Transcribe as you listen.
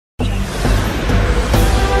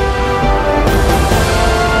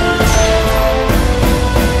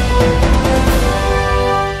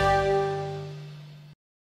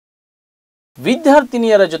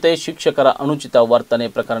ವಿದ್ಯಾರ್ಥಿನಿಯರ ಜೊತೆ ಶಿಕ್ಷಕರ ಅನುಚಿತ ವರ್ತನೆ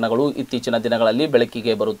ಪ್ರಕರಣಗಳು ಇತ್ತೀಚಿನ ದಿನಗಳಲ್ಲಿ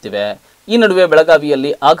ಬೆಳಕಿಗೆ ಬರುತ್ತಿವೆ. ಈ ನಡುವೆ ಬೆಳಗಾವಿಯಲ್ಲಿ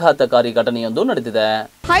ಆಘಾತಕಾರಿ ಘಟನೆಯೊಂದು ನಡೆದಿದೆ.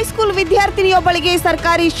 ಹೈಸ್ಕೂಲ್ ವಿದ್ಯಾರ್ಥಿನಿಯೊಬ್ಬಳಿಗೆ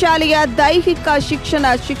ಸರ್ಕಾರಿ ಶಾಲೆಯ ದೈಹಿಕ ಶಿಕ್ಷಣ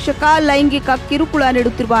ಶಿಕ್ಷಕ ಲೈಂಗಿಕ ಕಿರುಕುಳ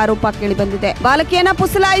ನೀಡುತ್ತಿರುವ ಆರೋಪ ಕೇಳಿಬಂದಿದೆ. ಬಾಲಕಿಯನ್ನ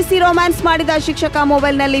ಪುಸಲಾಯಿಸಿ ರೊಮ್ಯಾನ್ಸ್ ಮಾಡಿದ ಶಿಕ್ಷಕ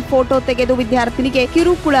ಮೊಬೈಲ್ನಲ್ಲಿ ಫೋಟೋ ತೆಗೆದು ವಿದ್ಯಾರ್ಥಿನಿಗೆ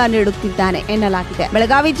ಕಿರುಕುಳ ನೀಡುತ್ತಿದ್ದಾನೆ ಎನ್ನಲಾಗಿದೆ.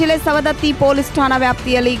 ಬೆಳಗಾವಿ ಜಿಲ್ಲೆ ಸವದತ್ತಿ ಪೊಲೀಸ್ ಠಾಣಾ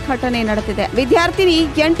ವ್ಯಾಪ್ತಿಯಲ್ಲಿ ಘಟನೆ ನಡೆದಿದೆ. ವಿದ್ಯಾರ್ಥಿನಿ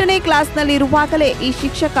 8ನೇ ಕ್ಲಾಸ್ನಲ್ಲಿ ಇರುವಾಗಲೇ ಈ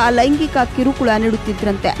ಶಿಕ್ಷಕ ಲೈಂಗಿಕ ಕಿರುಕುಳ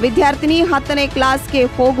ನೀಡುತ್ತಿದ್ರಂತೆ. ವಿದ್ಯಾರ್ಥಿನಿ 10ನೇ ಕ್ಲಾಸ್ಗೆ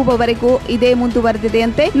ಹೋಗುವವರೆಗೂ ಇದೇ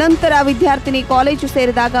ಮುಂದುವರೆದಿದೆಯಂತೆ. ನಂತರ ವಿದ್ಯಾರ್ಥಿನಿ ಕಾಲೇಜು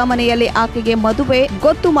ಸೇರಿದಾಗ ಮನೆಯಲ್ಲಿ ಆಕೆಗೆ ಮದುವೆ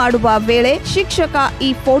ಗೊತ್ತು ಮಾಡುವ ವೇಳೆ ಶಿಕ್ಷಕ ಈ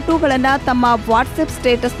ಫೋಟೋಗಳನ್ನ ತಮ್ಮ ವಾಟ್ಸ್ಆಪ್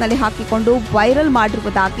ಸ್ಟೇಟಸ್ ನಲ್ಲಿ ಹಾಕಿಕೊಂಡು ವೈರಲ್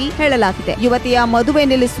ಮಾಡಿರುವುದಾಗಿ ಹೇಳಲಾಗಿದೆ. ಯುವತಿಯ ಮದುವೆ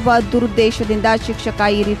ನಿಲ್ಲಿಸುವ ದುರುದ್ದೇಶದಿಂದ ಶಿಕ್ಷಕ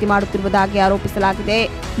ಈ ರೀತಿ ಮಾಡುತ್ತಿರುವುದಾಗಿ ಆರೋಪಿಸಲಾಗಿದೆ.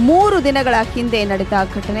 3 ದಿನಗಳ ಹಿಂದೆ ನಡೆದ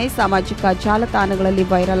ಘಟನೆ ಸಾಮಾಜಿಕ ಜಾಲತಾಣಗಳಲ್ಲಿ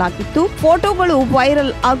ವೈರಲ್ ಆಗಿತ್ತು. ಫೋಟೋಗಳು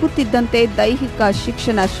ವೈರಲ್ ಆಗುತ್ತಿದ್ದಂತೆ ದೈಹಿಕ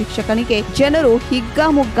ಶಿಕ್ಷಣ ಶಿಕ್ಷಕನಿಗೆ ಜನರು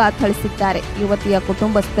ಹಿಗ್ಗಾಮುಗ್ಗಾ ಥಳಿಸಿದ್ದಾರೆ. ಯುವತಿಯ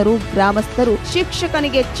ಕುಟುಂಬಸ್ಥರು, ಗ್ರಾಮಸ್ಥರು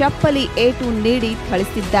ಶಿಕ್ಷಕನಿಗೆ ಚಪ್ಪಲಿ ಏಟು ನೀಡಿ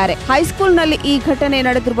ಥಳಿಸಿದ್ದಾರೆ. ಹೈಸ್ಕೂಲ್ನಲ್ಲಿ ಈ ಘಟನೆ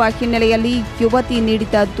ನಡೆದಿರುವ ಹಿನ್ನೆಲೆಯಲ್ಲಿ ಯುವತಿ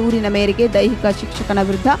ನೀಡಿದ ದೂರಿನ ಮೇರೆಗೆ ದೈಹಿಕ ಶಿಕ್ಷಕನ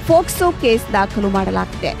ವಿರುದ್ಧ ಪೋಕ್ಸೋ ಕೇಸ್ ದಾಖಲು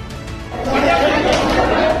ಮಾಡಲಾಗಿದೆ.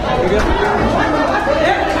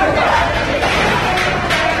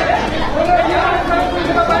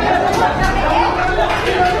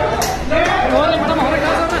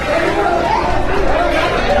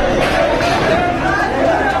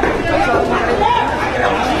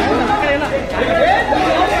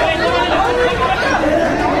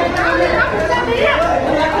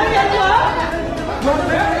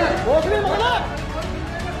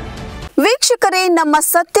 ವೀಕ್ಷಕರೇ, ನಮ್ಮ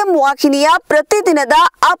ಸತ್ಯಂ ವಾಹಿನಿಯ ಪ್ರತಿದಿನದ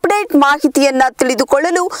ಅಪ್ಡೇಟ್ ಮಾಹಿತಿಯನ್ನ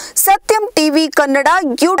ತಿಳಿದುಕೊಳ್ಳಲು ಸತ್ಯಂ ಟಿವಿ ಕನ್ನಡ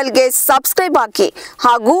ಯೂಟ್ಯೂಬ್ಗೆ ಸಬ್ಸ್ಕ್ರೈಬ್ ಆಗಿ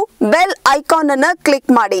ಹಾಗೂ ಬೆಲ್ ಐಕಾನ್ ಅನ್ನು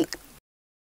ಕ್ಲಿಕ್ ಮಾಡಿ.